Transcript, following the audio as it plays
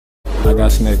I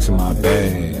got snacks in my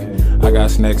bag. I got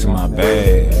snacks in my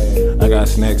bag. I got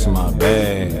snacks in my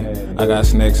bag. I got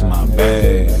snacks in my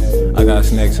bag. I got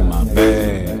snacks in my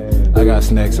bag. I got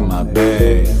snacks in my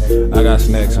bag. I got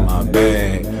snacks in my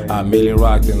bag. I immediately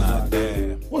rocked and I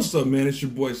dab. What's up, man? It's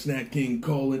your boy Snack King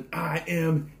Cole, and I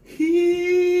am here.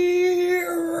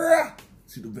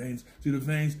 See the veins? See the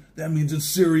veins? That means it's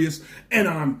serious, and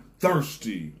I'm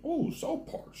thirsty. Oh, so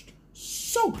parched.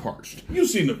 So parched. You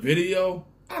seen the video?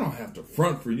 I don't have to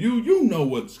front for you. You know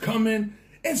what's coming.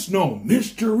 It's no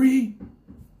mystery,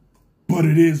 but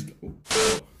it is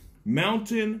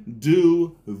Mountain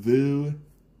Dew Voodew.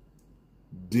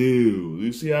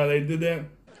 You see how they did that?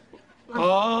 What?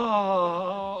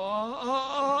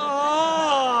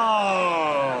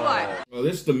 Well,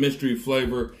 this is the mystery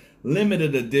flavor,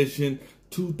 limited edition,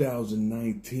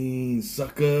 2019,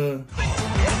 sucker.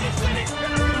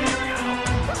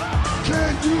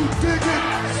 Can you dig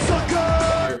it,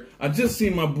 sucker? I just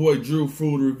seen my boy Drew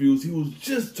Food Reviews. He was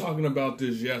just talking about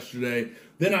this yesterday.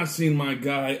 Then I seen my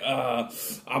guy,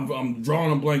 I'm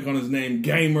drawing a blank on his name,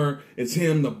 Gamer. It's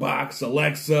him, the box,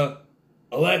 Alexa,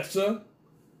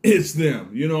 it's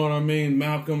them. You know what I mean?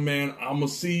 Malcolm, man, I'm going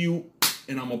to see you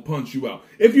and I'm going to punch you out.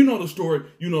 If you know the story,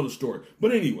 you know the story.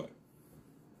 But anyway,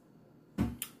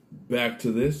 back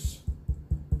to this.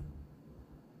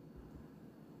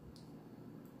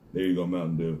 There you go,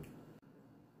 Mountain Dew.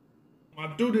 I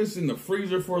threw this in the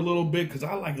freezer for a little bit because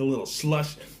I like a little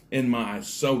slush in my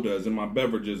sodas and my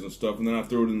beverages and stuff. And then I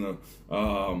threw it in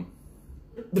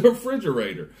the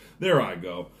refrigerator. There I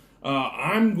go.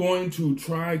 I'm going to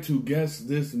try to guess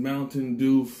this Mountain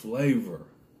Dew flavor.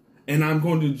 And I'm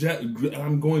going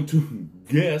to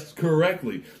guess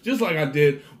correctly. Just like I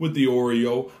did with the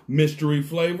Oreo mystery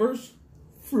flavors.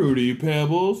 Fruity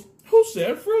Pebbles. Who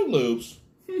said Fruit Loops?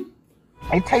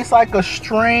 It tastes like a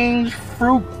strange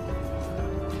fruit,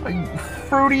 like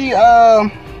fruity,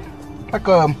 like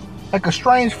a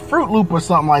strange Fruit Loop or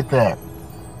something like that.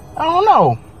 I don't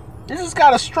know. This has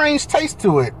got a strange taste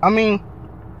to it. I mean,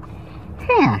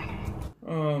 I'm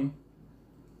gonna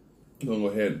go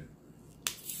ahead.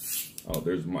 Oh,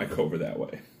 there's a mic over that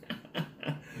way.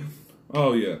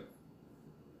 Oh yeah.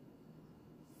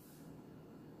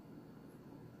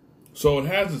 So it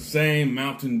has the same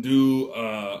Mountain Dew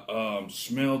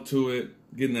smell to it,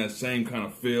 getting that same kind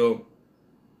of feel.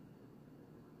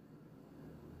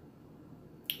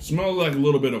 Smells like a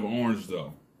little bit of orange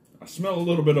though. I smell a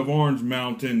little bit of orange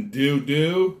Mountain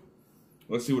Dew.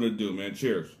 Let's see what it do, man.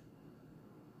 Cheers.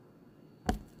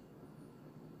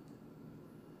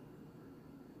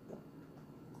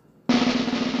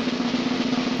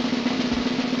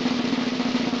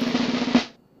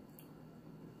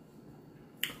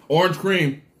 Orange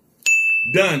cream.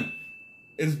 Done.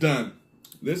 It's done.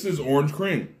 This is orange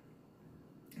cream.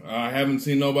 I haven't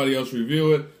seen nobody else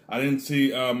review it. I didn't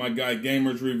see my guy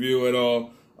Gamer's review at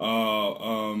all.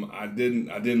 I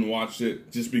didn't watch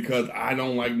it just because I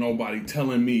don't like nobody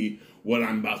telling me what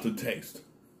I'm about to taste.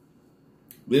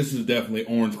 This is definitely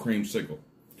orange creamsicle.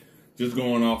 Just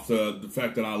going off the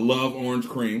fact that I love orange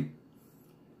cream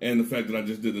and the fact that I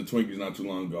just did the Twinkies not too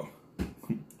long ago.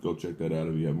 Go check that out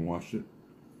if you haven't watched it.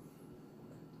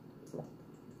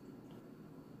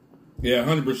 Yeah,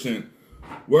 100%.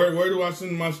 Where do I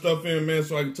send my stuff in, man,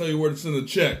 so I can tell you where to send the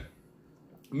check?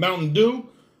 Mountain Dew,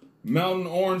 Mountain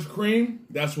Orange Cream,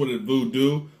 that's what it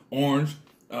Voodew. Orange,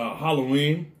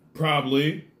 Halloween,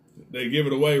 probably. They give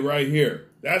it away right here.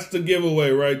 That's the giveaway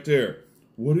right there.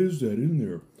 What is that in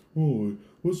there? Oh,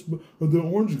 what's the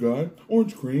orange guy?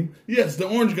 Orange cream? Yes, the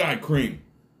orange guy cream.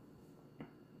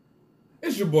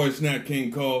 It's your boy Snack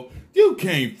King Cole. You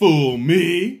can't fool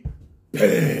me.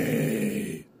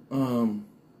 Pay.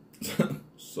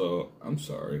 So, I'm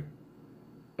sorry.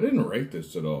 I didn't rate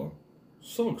this at all.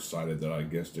 So excited that I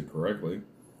guessed it correctly.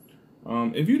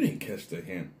 If you didn't catch the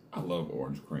hint, I love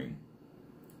orange cream.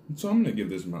 And so I'm going to give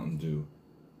this Mountain Dew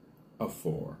a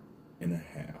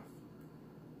 4.5.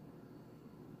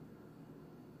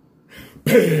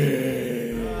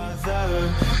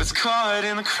 It's caught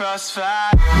in the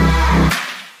crossfire.